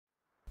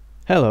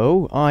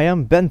Hello, I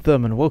am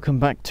Bentham and welcome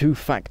back to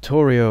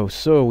Factorio.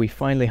 So we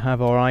finally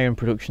have our iron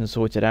production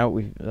sorted out.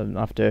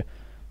 After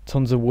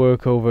tons of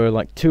work over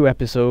like 2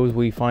 episodes,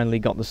 we finally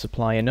got the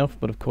supply enough.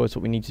 But of course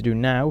what we need to do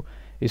now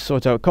is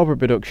sort out copper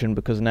production,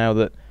 because now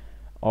that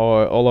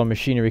all our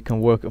machinery can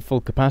work at full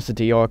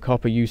capacity, our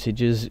copper usage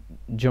has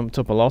jumped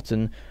up a lot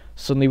and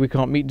suddenly we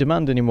can't meet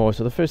demand anymore.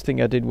 So the first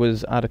thing I did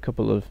was add a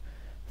couple of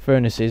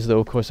furnaces, though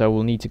of course I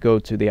will need to go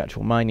to the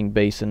actual mining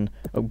base and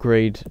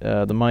upgrade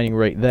the mining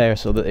rate there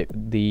so that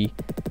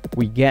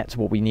we get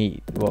what we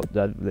need. Well,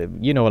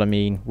 you know what I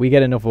mean. We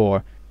get enough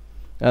ore.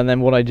 And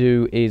then what I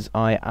do is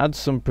I add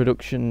some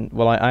production.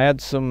 Well, I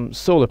add some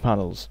solar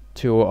panels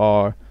to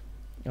our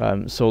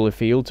solar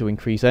field to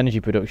increase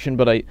energy production.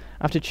 But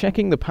after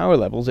checking the power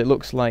levels, it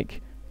looks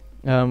like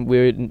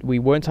we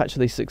weren't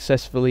actually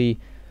successfully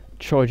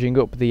charging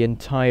up the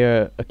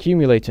entire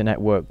accumulator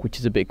network, which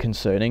is a bit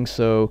concerning.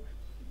 So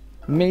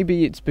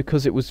maybe it's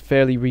because it was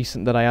fairly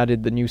recent that I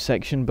added the new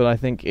section, but I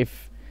think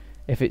if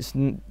it's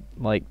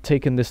like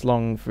taken this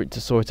long for it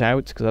to sort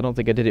out, because I don't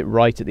think I did it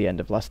right at the end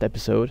of last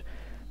episode,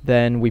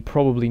 then we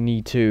probably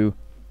need to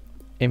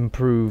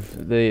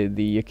improve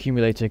the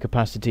accumulator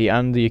capacity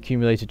and the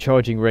accumulator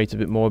charging rate a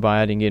bit more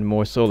by adding in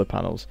more solar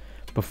panels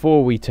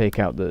before we take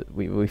out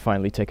we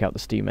finally take out the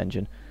steam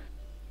engine.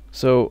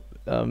 So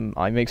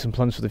I make some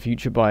plans for the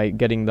future by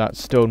getting that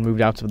stone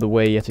moved out of the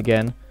way yet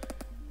again.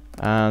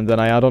 And then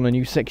I add on a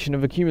new section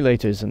of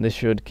accumulators, and this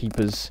should keep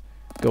us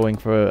going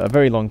for a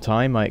very long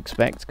time, I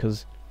expect,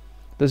 because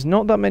there's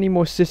not that many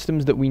more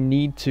systems that we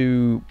need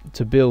to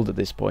build at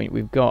this point.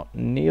 We've got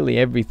nearly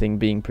everything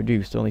being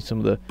produced, only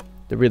some of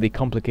the really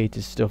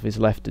complicated stuff is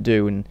left to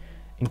do, and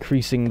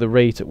increasing the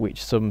rate at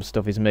which some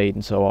stuff is made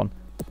and so on.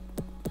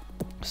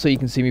 So you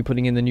can see me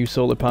putting in the new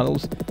solar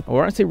panels. And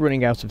we're actually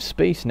running out of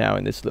space now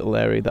in this little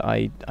area that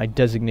I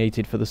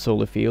designated for the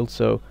solar field,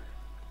 so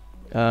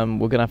we're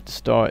going to have to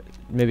start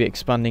maybe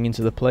expanding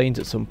into the plains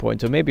at some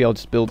point, or maybe I'll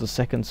just build a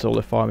second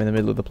solar farm in the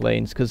middle of the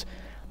plains, because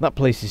that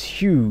place is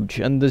huge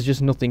and there's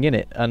just nothing in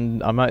it,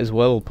 and I might as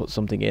well put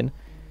something in,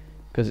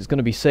 because it's going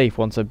to be safe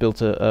once I've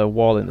built a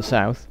wall in the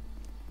south.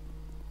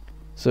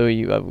 So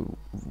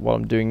what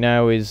I'm doing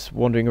now is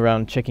wandering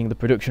around checking the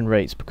production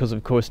rates, because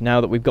of course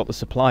now that we've got the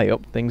supply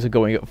up, things are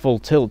going at full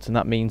tilt, and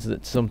that means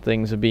that some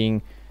things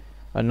are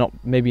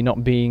maybe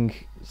not being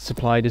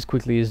supplied as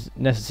quickly as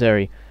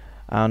necessary.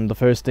 And the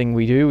first thing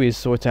we do is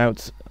sort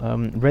out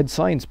red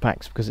science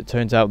packs, because it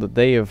turns out that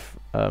they have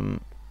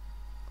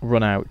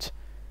run out.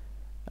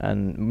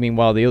 And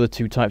meanwhile the other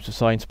 2 types of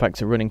science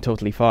packs are running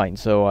totally fine,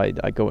 so I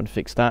go and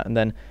fix that. And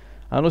then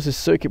I notice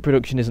circuit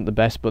production isn't the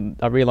best, but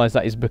I realise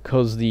that is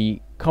because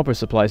the copper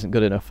supply isn't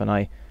good enough, and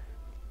I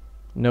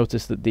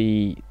notice that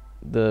the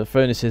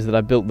furnaces that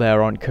I built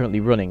there aren't currently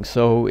running,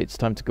 so it's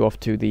time to go off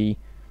to the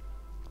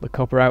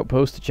copper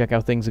outpost to check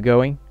how things are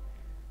going,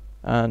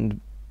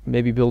 and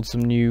maybe build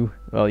some new.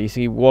 Well, you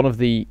see, one of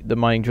the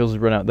mining drills has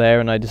run out there,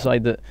 and I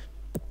decide that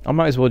I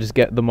might as well just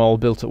get them all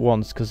built at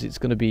once, because it's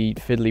going to be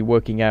fiddly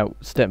working out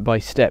step by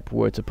step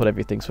where to put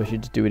everything, so I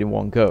should just do it in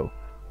one go.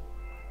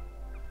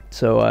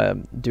 So I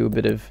do a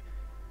bit of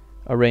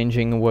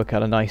arranging and work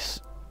out a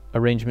nice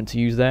arrangement to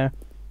use there.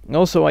 And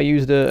also I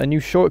used a new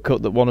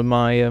shortcut that one of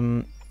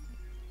my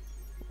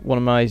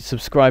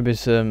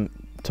subscribers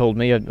told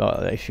me. I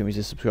assume he's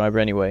a subscriber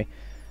anyway.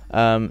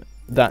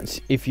 That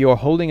if you're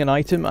holding an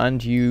item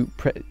and you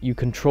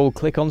control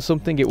click on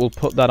something, it will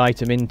put that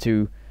item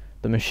into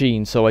the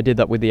machine. So I did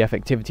that with the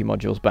effectivity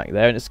modules back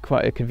there, and it's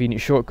quite a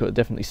convenient shortcut. It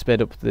definitely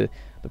sped up the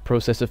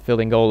process of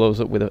filling all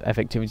those up with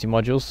effectivity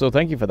modules, so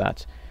thank you for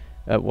that,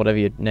 whatever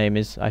your name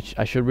is.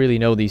 I should really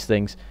know these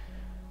things.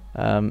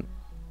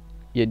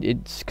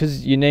 It's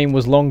because your name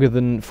was longer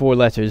than 4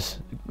 letters,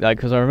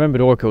 because I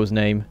remembered Orko's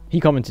name. He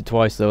commented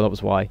twice though, that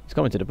was why. He's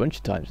commented a bunch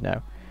of times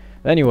now.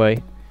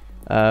 Anyway,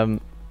 I'm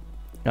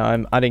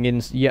adding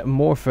in yet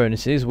more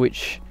furnaces,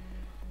 which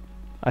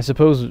I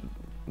suppose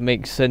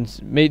made sense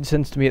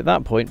to me at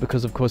that point,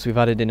 because of course we've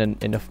added in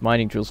enough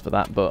mining drills for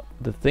that. But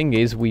the thing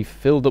is, we've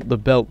filled up the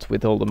belt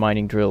with all the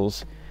mining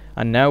drills,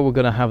 and now we're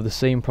going to have the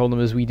same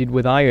problem as we did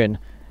with iron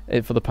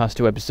for the past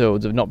 2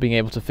 episodes, of not being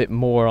able to fit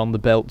more on the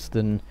belt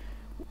than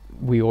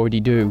we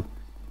already do.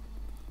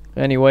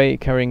 Anyway,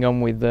 carrying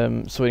on with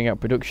sorting out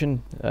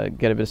production,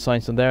 get a bit of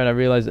science on there, and I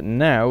realise that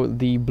now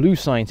the blue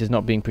science is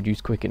not being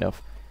produced quick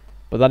enough.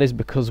 But that is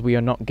because we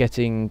are not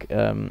getting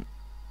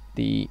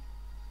the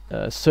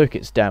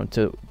circuits down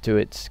to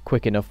it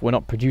quick enough. We're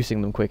not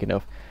producing them quick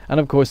enough. And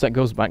of course that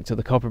goes back to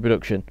the copper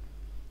production.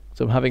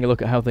 So I'm having a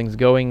look at how things are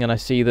going, and I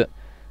see that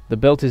the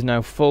belt is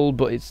now full,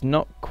 but it's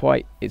not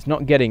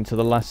getting to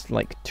the last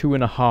like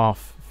 2.5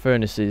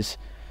 furnaces,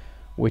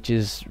 which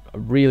is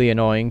really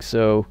annoying.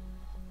 So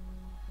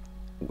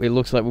it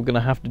looks like we're going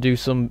to have to do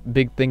some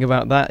big thing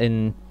about that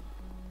in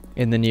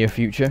the near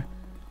future,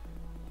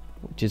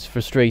 which is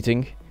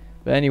frustrating.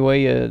 But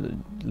anyway, a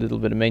little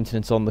bit of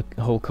maintenance on the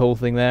whole coal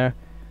thing there.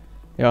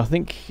 I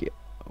think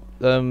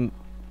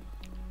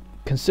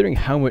considering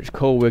how much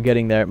coal we're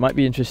getting there, it might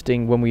be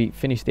interesting when we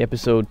finish the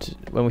episode,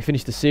 when we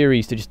finish the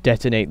series, to just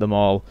detonate them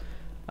all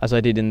as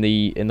I did in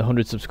the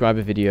 100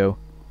 subscriber video.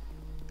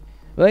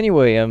 But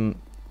anyway,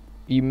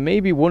 you may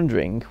be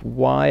wondering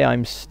why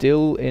I'm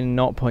still in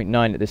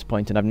 0.9 at this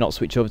point and I've not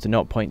switched over to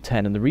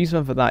 0.10, and the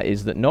reason for that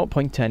is that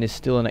 0.10 is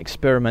still an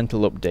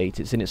experimental update.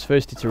 It's in its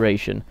first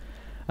iteration,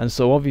 and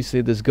so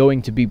obviously there's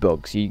going to be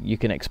bugs. You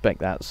can expect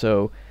that,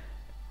 so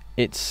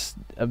it's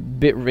a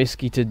bit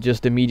risky to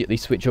just immediately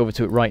switch over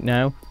to it right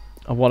now.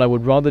 And what I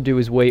would rather do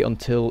is wait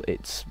until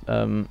it's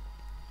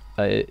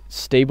a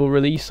stable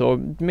release, or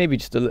maybe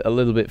just a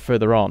little bit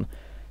further on,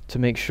 to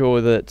make sure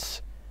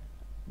that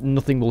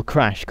nothing will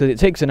crash, because it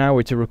takes an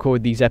hour to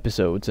record these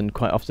episodes, and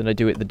quite often I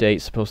do it the day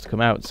it's supposed to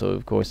come out. So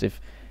of course if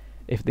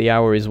the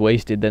hour is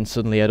wasted, then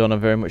suddenly I don't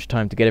have very much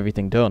time to get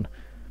everything done.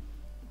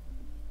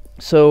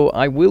 So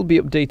I will be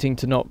updating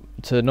to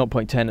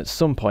 0.10 at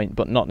some point,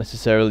 but not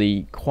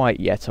necessarily quite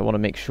yet. I want to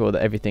make sure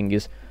that everything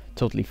is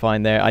totally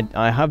fine there.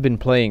 I have been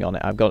playing on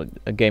it. I've got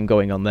a game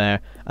going on there,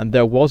 and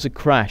there was a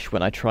crash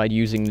when I tried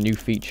using the new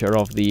feature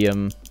of the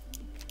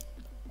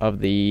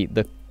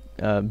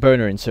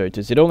burner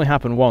inserters. It only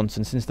happened once,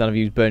 and since then I've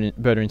used burner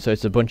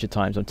inserters a bunch of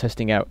times. I'm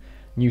testing out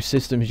new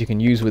systems you can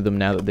use with them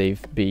now that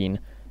they've been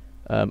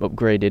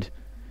upgraded.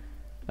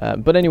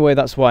 But anyway,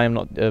 that's why I'm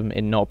not in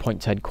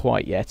 0.10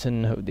 quite yet,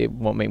 and it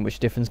won't make much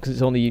difference because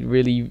it's only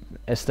really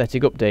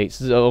aesthetic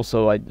updates.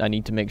 Also, I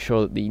need to make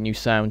sure that the new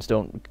sounds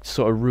don't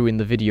sort of ruin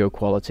the video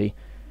quality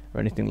or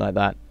anything like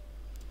that.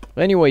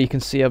 But anyway, you can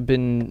see I've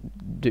been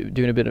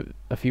doing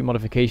a few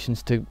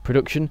modifications to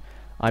production.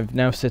 I've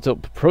now set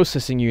up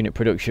processing unit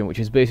production, which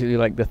is basically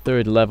like the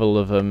third level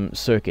of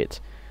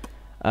circuit.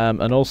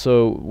 And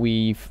also,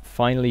 we've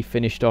finally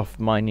finished off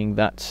mining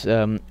that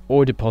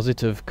ore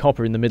deposit of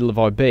copper in the middle of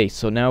our base.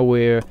 So now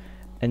we're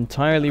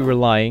entirely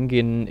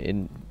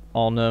relying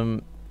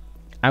on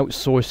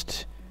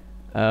outsourced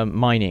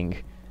mining.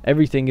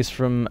 Everything is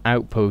from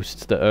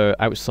outposts that are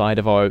outside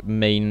of our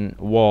main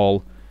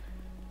wall.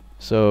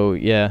 So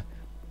yeah.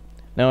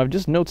 Now I've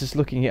just noticed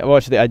looking at, well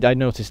actually I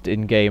noticed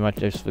in game, I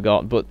just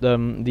forgot, but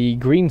the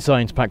green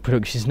science pack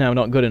production is now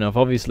not good enough.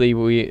 Obviously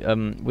we,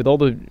 with all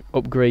the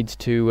upgrades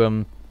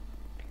to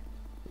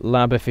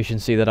lab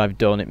efficiency that I've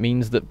done, it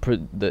means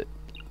that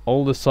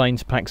all the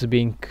science packs are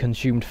being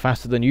consumed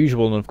faster than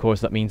usual, and of course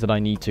that means that I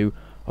need to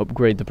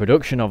upgrade the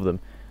production of them.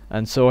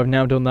 And so I've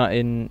now done that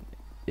in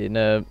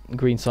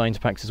green science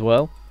packs as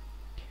well.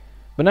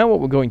 But now what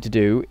we're going to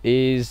do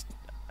is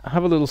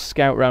have a little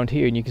scout around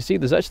here, and you can see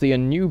there's actually a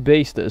new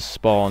base that has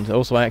spawned.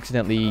 Also, I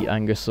accidentally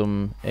anger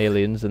some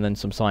aliens, and then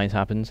some science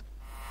happens.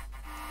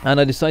 And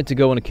I decide to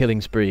go on a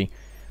killing spree,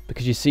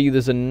 because you see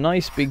there's a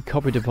nice big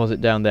copper deposit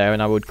down there,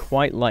 and I would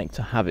quite like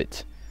to have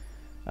it.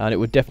 And it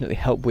would definitely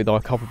help with our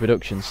copper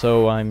production,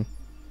 so I'm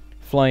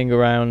flying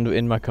around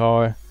in my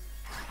car,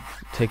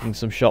 taking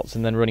some shots,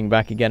 and then running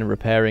back again and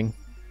repairing.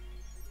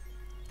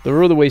 There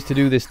are other ways to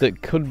do this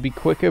that could be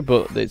quicker,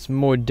 but it's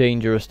more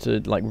dangerous to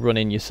like run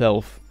in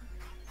yourself.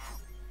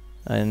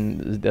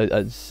 And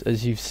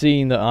as you've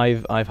seen, that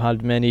I've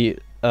had many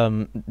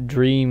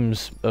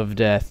dreams of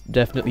death,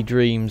 definitely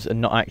dreams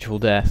and not actual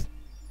death.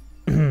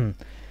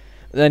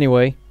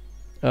 Anyway,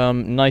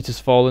 night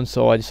has fallen,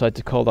 so I decided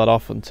to call that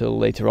off until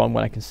later on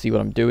when I can see what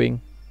I'm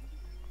doing,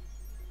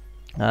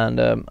 and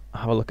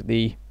have a look at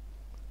the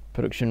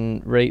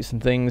production rates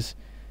and things.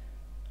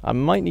 I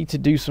might need to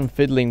do some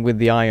fiddling with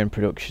the iron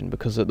production,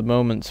 because at the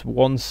moment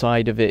one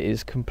side of it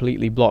is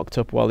completely blocked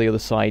up while the other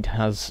side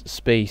has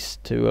space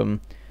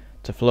to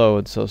flow,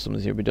 and so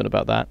something's going to be done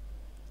about that.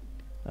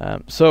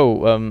 I'm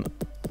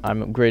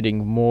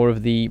upgrading more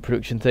of the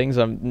production things.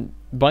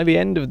 By the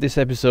end of this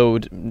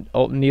episode,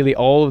 nearly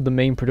all of the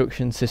main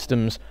production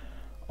systems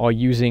are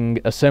using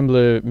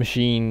assembly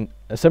machine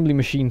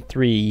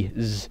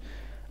 3s,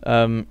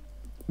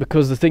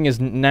 because the thing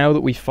is, now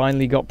that we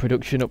finally got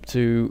production up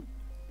to,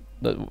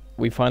 that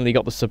we finally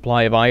got the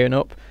supply of iron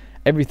up,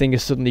 everything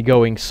is suddenly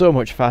going so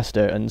much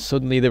faster, and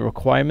suddenly the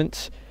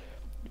requirements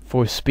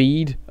for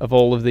speed of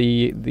all of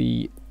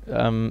the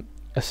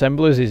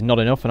assemblers is not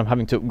enough, and I'm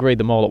having to upgrade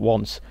them all at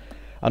once.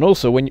 And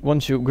also,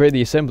 once you upgrade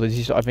the assemblers,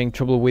 you start having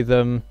trouble with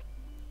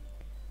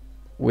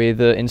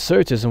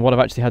inserters, and what I've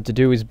actually had to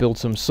do is build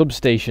some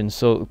substations,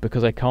 so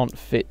because I can't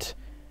fit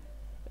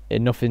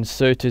enough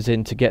inserters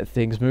in to get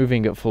things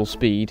moving at full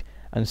speed,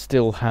 and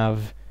still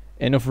have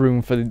enough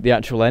room for the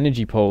actual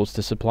energy poles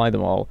to supply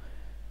them all.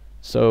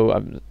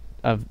 So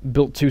I've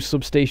built 2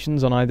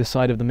 substations on either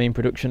side of the main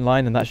production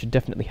line, and that should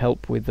definitely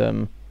help with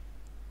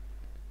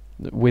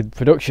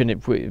production.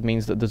 It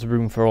means that there's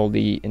room for all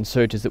the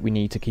inserters that we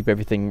need to keep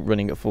everything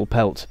running at full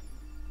pelt.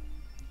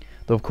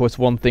 Though of course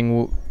one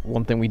thing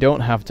we don't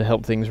have to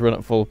help things run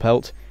at full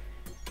pelt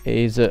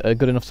is a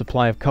good enough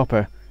supply of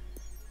copper.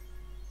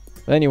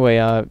 But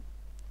anyway,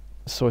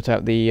 sort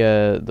out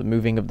the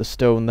moving of the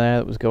stone there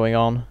that was going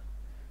on.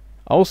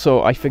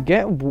 Also, I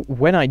forget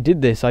when I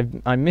did this.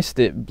 I missed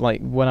it, like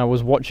when I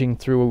was watching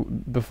through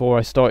before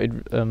I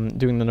started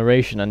doing the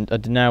narration,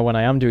 and now when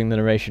I am doing the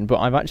narration. But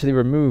I've actually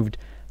removed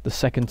the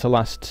second to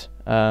last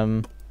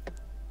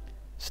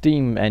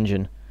steam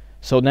engine.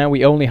 So now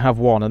we only have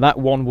one, and that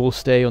one will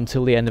stay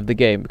until the end of the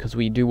game, because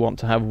we do want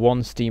to have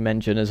one steam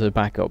engine as a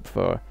backup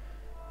for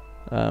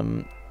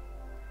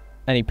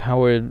any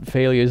power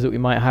failures that we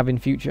might have in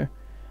future.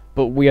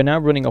 But we are now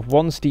running off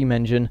one steam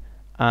engine,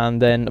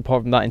 and then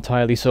apart from that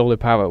entirely solar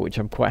power, which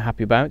I'm quite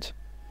happy about.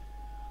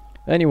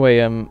 Anyway,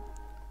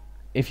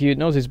 if you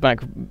noticed back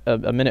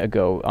a minute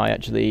ago, I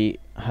actually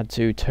had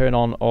to turn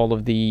on all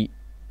of the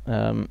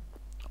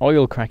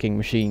oil cracking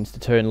machines to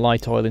turn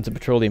light oil into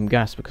petroleum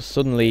gas, because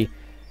suddenly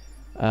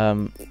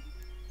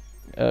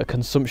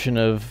consumption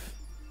of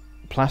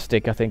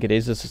plastic, I think it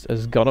is,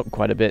 has gone up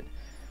quite a bit.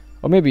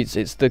 Or maybe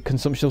it's the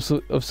consumption of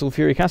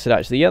sulfuric acid,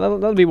 actually. Yeah,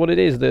 that'll be what it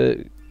is,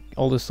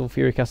 all the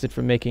sulfuric acid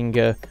from making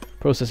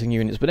processing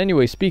units. But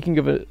anyway, speaking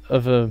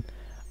of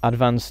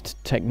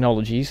advanced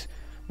technologies,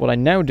 what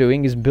I'm now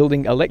doing is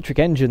building electric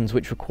engines,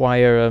 which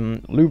require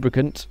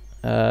lubricant,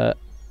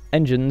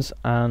 engines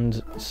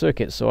and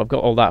circuits. So I've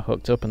got all that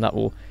hooked up, and that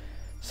will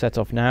set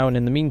off now. And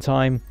in the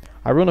meantime,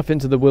 I run off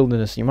into the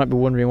wilderness. You might be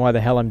wondering why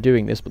the hell I'm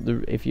doing this, but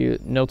if you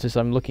notice,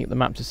 I'm looking at the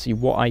map to see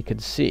what I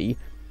could see,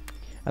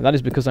 and that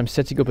is because I'm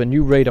setting up a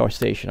new radar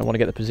station. I want to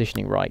get the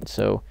positioning right.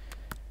 So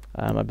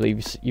I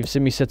believe you've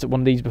seen me set up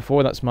one of these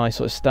before. That's my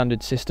sort of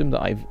standard system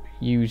that I've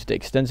used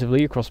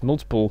extensively across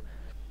multiple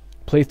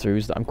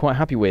playthroughs that I'm quite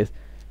happy with.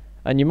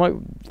 And you might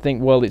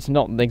think, well, it's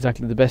not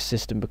exactly the best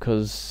system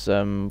because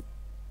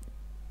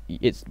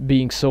it's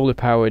being solar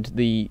powered.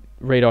 The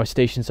radar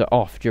stations are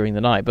off during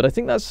the night, but I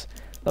think that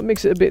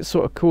makes it a bit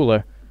sort of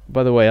cooler.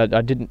 By the way,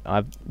 I didn't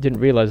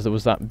realize there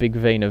was that big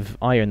vein of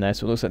iron there,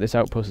 so it looks like this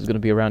outpost is going to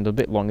be around a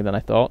bit longer than I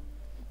thought.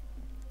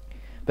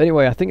 But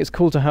anyway, I think it's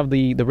cool to have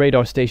the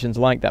radar stations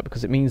like that,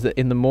 because it means that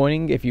in the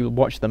morning, if you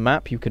watch the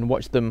map, you can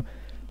watch them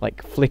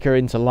like flicker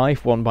into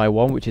life one by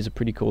one, which is a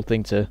pretty cool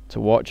thing to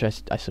watch,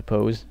 I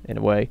suppose, in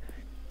a way.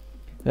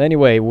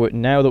 Anyway,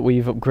 now that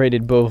we've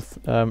upgraded both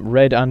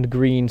red and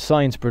green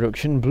science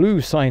production, blue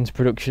science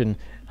production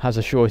has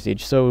a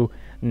shortage, so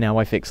now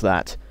I fix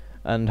that.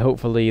 And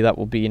hopefully that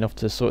will be enough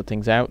to sort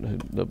things out.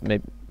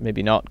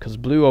 Maybe not, because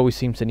blue always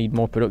seems to need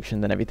more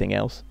production than everything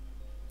else.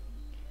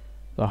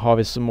 I'll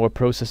harvest some more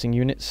processing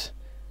units.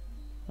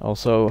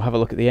 Also have a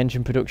look at the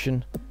engine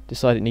production.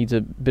 Decide it needs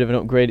a bit of an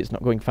upgrade, it's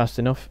not going fast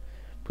enough.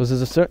 Because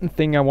there's a certain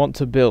thing I want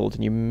to build,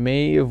 and you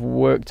may have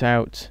worked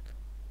out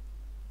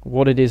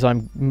what it is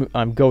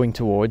I'm going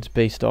towards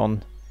based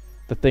on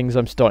the things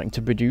I'm starting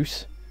to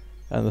produce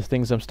and the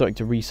things I'm starting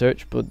to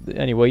research. But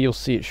anyway, you'll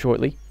see it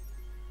shortly.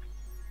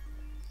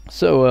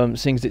 So,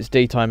 seeing as it's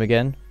daytime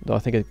again, though I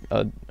think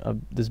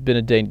there's been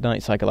a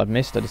day-night cycle I've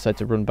missed, I decided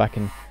to run back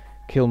and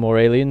kill more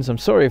aliens. I'm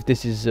sorry if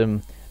this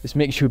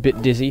makes you a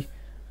bit dizzy,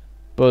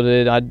 but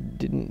I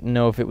didn't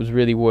know if it was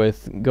really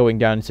worth going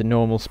down into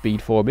normal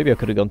speed for. Maybe I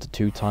could have gone to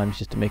 2 times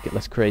just to make it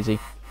less crazy.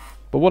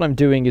 But what I'm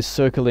doing is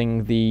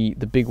circling the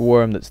big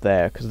worm that's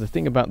there, because the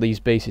thing about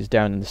these bases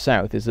down in the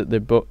south is that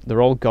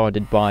they're all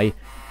guarded by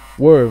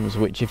worms,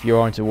 which, if you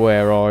aren't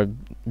aware, are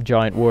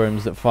giant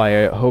worms that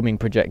fire homing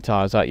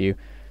projectiles at you.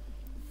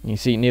 You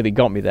see, it nearly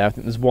got me there. I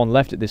think there's one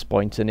left at this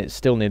point, and it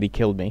still nearly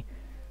killed me.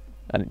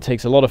 And it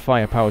takes a lot of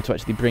firepower to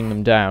actually bring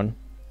them down.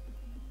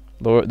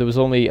 There was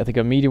only, I think,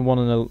 a medium one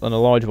and a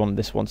large one in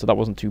this one, so that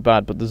wasn't too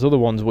bad. But there's other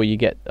ones where you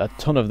get a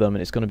ton of them,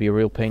 and it's going to be a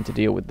real pain to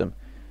deal with them.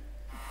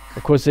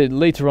 Of course,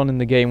 later on in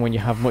the game, when you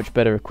have much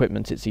better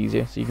equipment, it's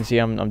easier. So you can see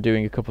I'm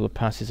doing a couple of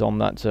passes on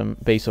that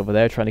base over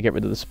there, trying to get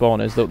rid of the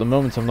spawners. Though at the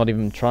moment, I'm not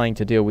even trying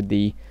to deal with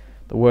the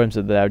worms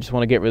that are there. I just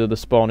want to get rid of the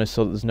spawners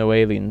so that there's no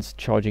aliens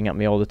charging at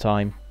me all the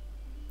time.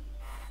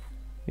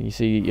 You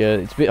see,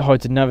 it's a bit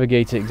hard to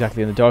navigate it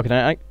exactly in the dark, and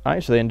I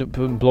actually end up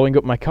blowing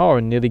up my car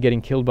and nearly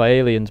getting killed by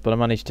aliens, but I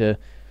managed to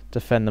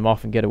fend them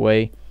off and get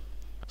away.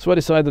 So I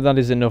decided that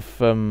is enough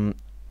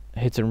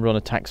hit and run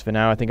attacks for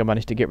now. I think I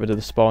managed to get rid of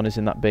the spawners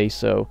in that base,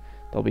 so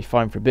that'll be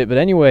fine for a bit. But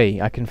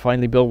anyway, I can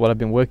finally build what I've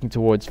been working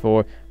towards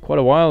for quite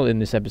a while in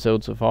this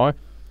episode so far,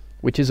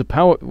 which is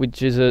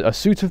a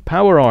suit of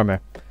power armor.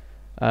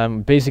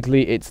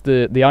 Basically, it's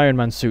the Iron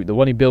Man suit, the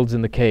one he builds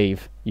in the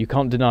cave. You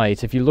can't deny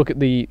it. If you look at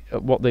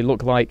what they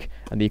look like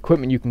and the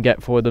equipment you can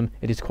get for them,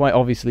 it is quite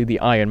obviously the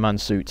Iron Man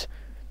suit.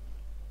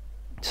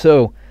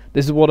 So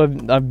this is what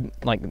I've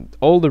like,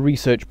 all the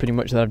research pretty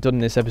much that I've done in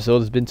this episode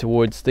has been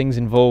towards things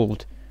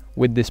involved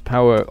with this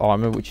power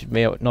armor, which you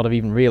may not have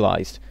even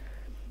realized.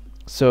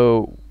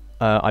 So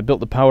I built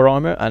the power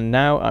armor, and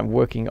now I'm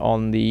working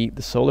on the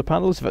solar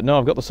panels. No,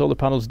 I've got the solar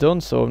panels done,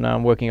 so now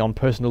I'm working on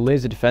personal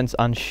laser defense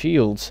and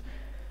shields.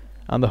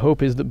 And the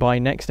hope is that by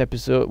next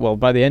episode, well,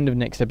 by the end of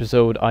next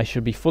episode, I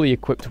should be fully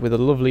equipped with a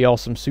lovely,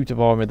 awesome suit of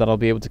armor that I'll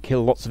be able to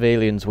kill lots of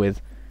aliens with.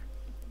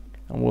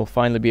 And we'll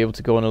finally be able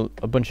to go on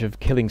a bunch of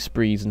killing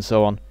sprees and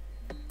so on.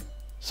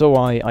 So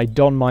I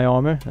don my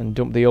armor and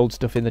dump the old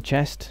stuff in the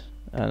chest.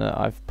 And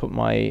I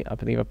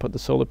believe I put the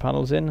solar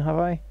panels in, have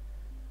I?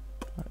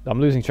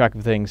 I'm losing track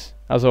of things.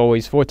 As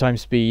always, 4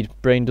 times speed,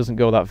 brain doesn't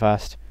go that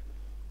fast.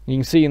 You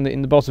can see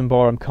in the bottom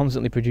bar I'm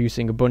constantly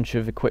producing a bunch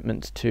of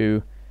equipment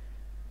to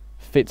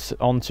fit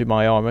onto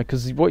my armor,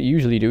 because what you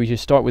usually do is you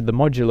start with the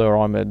modular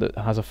armor that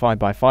has a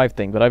 5x5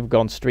 thing, but I've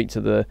gone straight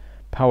to the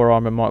Power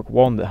Armor Mark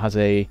 1 that has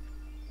an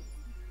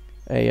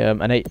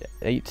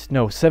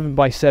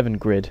 7x7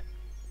 grid.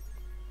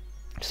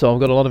 So I've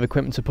got a lot of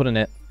equipment to put in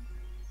it.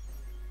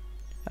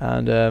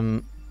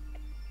 And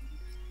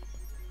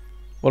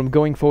what I'm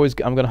going for is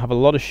I'm going to have a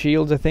lot of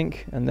shields, I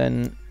think, and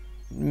then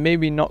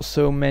maybe not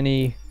so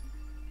many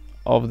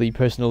of the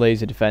personal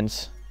laser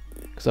defense,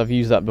 because I've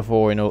used that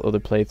before in other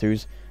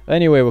playthroughs.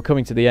 Anyway, we're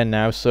coming to the end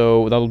now,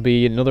 so that'll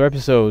be another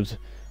episode.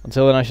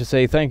 Until then, I should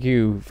say thank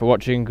you for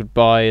watching,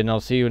 goodbye, and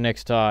I'll see you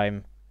next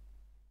time.